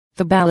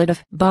The Ballad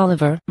of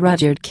Bolivar.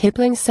 Rudyard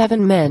Kipling.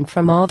 7 men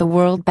from all the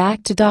world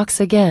back to docks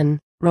again,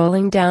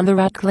 rolling down the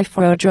Ratcliffe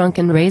Road drunk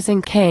and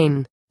raising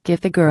Cain. Give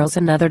the girls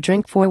another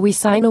drink 'fore we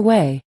sign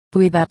away.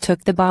 We that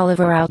took the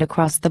Bolivar out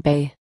across the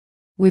bay.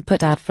 We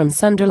put out from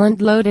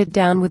Sunderland loaded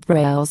down with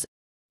rails.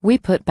 We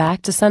put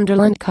back to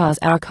Sunderland 'cause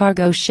our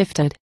cargo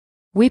shifted.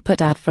 We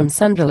put out from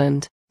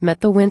Sunderland, met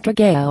the winter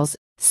gales,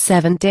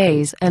 7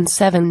 days and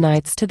 7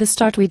 nights to the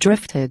start we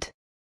drifted.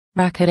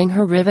 Racketing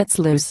her rivets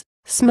loose,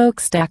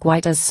 smokestack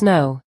white as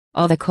snow,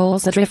 all the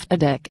coals adrift a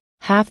deck,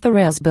 half the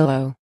rails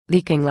below,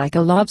 leaking like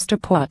a lobster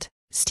pot,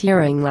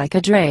 steering like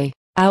a dray.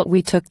 Out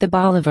we took the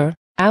Bolivar,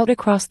 out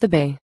across the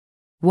bay.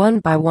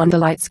 One by one the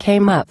lights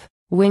came up,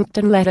 winked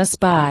and let us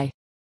by.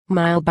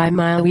 Mile by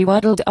mile we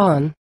waddled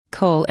on,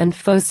 coal and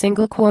foe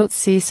single quote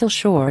Cecil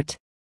short.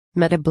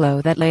 Met a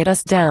blow that laid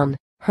us down,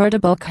 heard a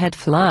bulkhead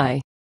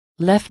fly.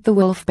 Left the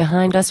wolf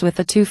behind us with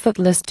a 2-foot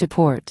list to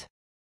port.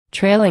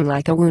 Trailing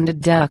like a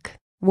wounded duck,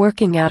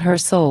 working out her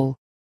soul.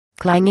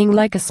 Clanging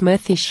like a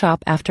smithy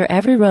shop after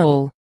every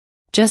roll.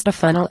 Just a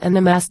funnel and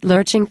the mast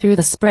lurching through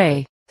the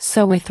spray,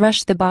 so we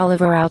threshed the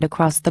Bolivar out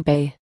across the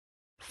bay.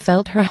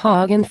 Felt her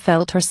hog and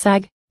felt her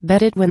sag,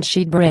 betted when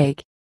she'd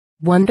break.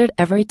 Wondered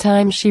every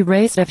time she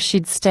raced if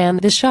she'd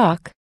stand the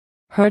shock.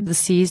 Heard the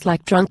seas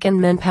like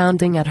drunken men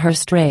pounding at her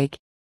strake.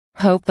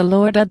 Hoped the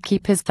Lord 'ud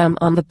keep his thumb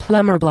on the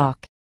plumber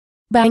block.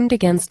 Banged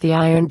against the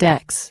iron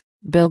decks,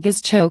 bilges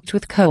choked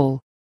with coal.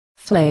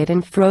 Flayed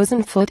and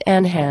frozen foot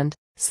and hand,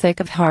 sick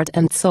of heart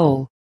and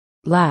soul.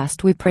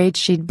 Last we prayed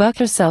she'd buck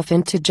herself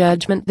into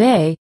Judgment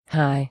Day.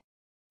 High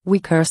we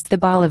cursed the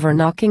Bolivar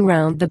knocking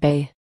round the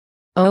bay.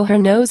 Oh, her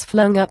nose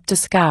flung up to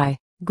sky,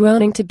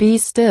 groaning to be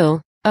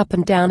still. Up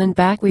and down and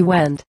back we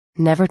went,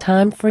 never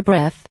time for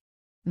breath.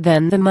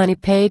 Then the money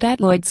paid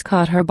at Lloyd's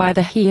caught her by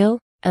the heel,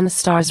 and the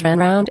stars ran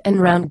round and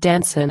round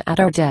dancing at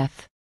our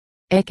death.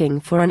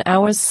 Aching for an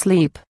hour's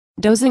sleep,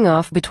 dozing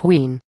off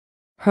between.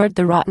 Heard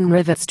the rotten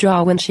rivets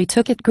draw when she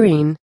took it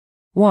green.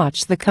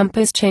 Watched the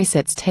compass chase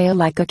its tail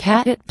like a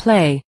cat at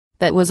play,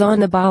 that was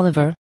on the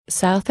Bolivar,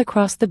 south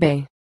across the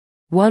bay.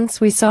 Once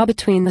we saw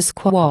between the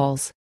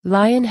squalls,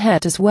 Lion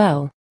Head as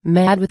well,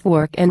 mad with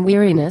work and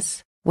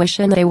weariness,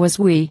 wishing they was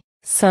we.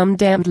 Some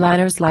damned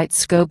liner's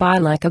lights go by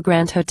like a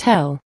grand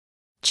hotel.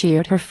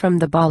 Cheered her from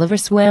the Bolivar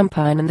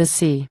swampine in the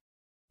sea.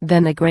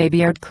 Then the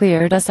graybeard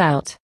cleared us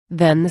out,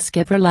 then the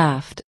skipper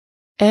laughed.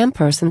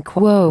 Ampersand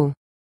quo.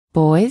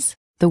 Boys,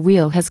 the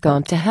wheel has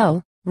gone to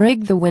hell,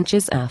 rig the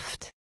winches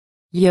aft.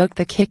 Yoke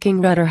the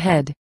kicking rudder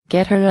head,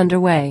 get her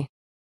underway.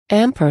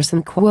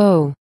 Ampersand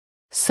quo.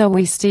 So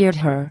we steered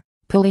her,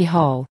 pulley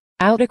haul,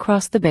 out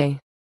across the bay.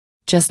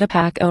 Just a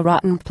pack o'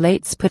 rotten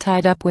plates put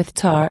tied up with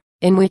tar,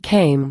 in we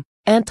came.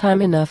 And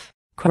time enough,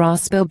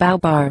 cross Bilbao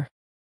bar.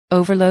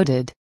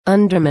 Overloaded,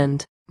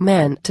 undermanned,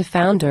 meant to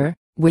founder,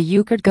 we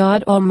euchred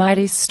God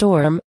Almighty's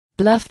storm,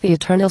 bluffed the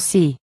eternal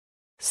sea.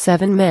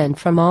 7 men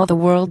from all the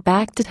world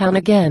back to town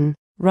again,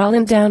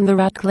 rolling down the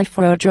Ratcliffe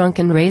Road drunk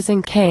and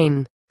raising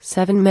Cain.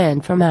 7 men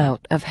from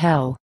out of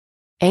hell.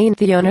 Ain't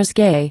the owners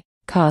gay,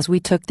 'cause we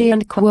took the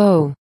and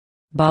quo.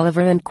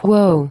 Bolivar and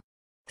quo.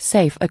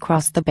 Safe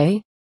across the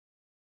bay,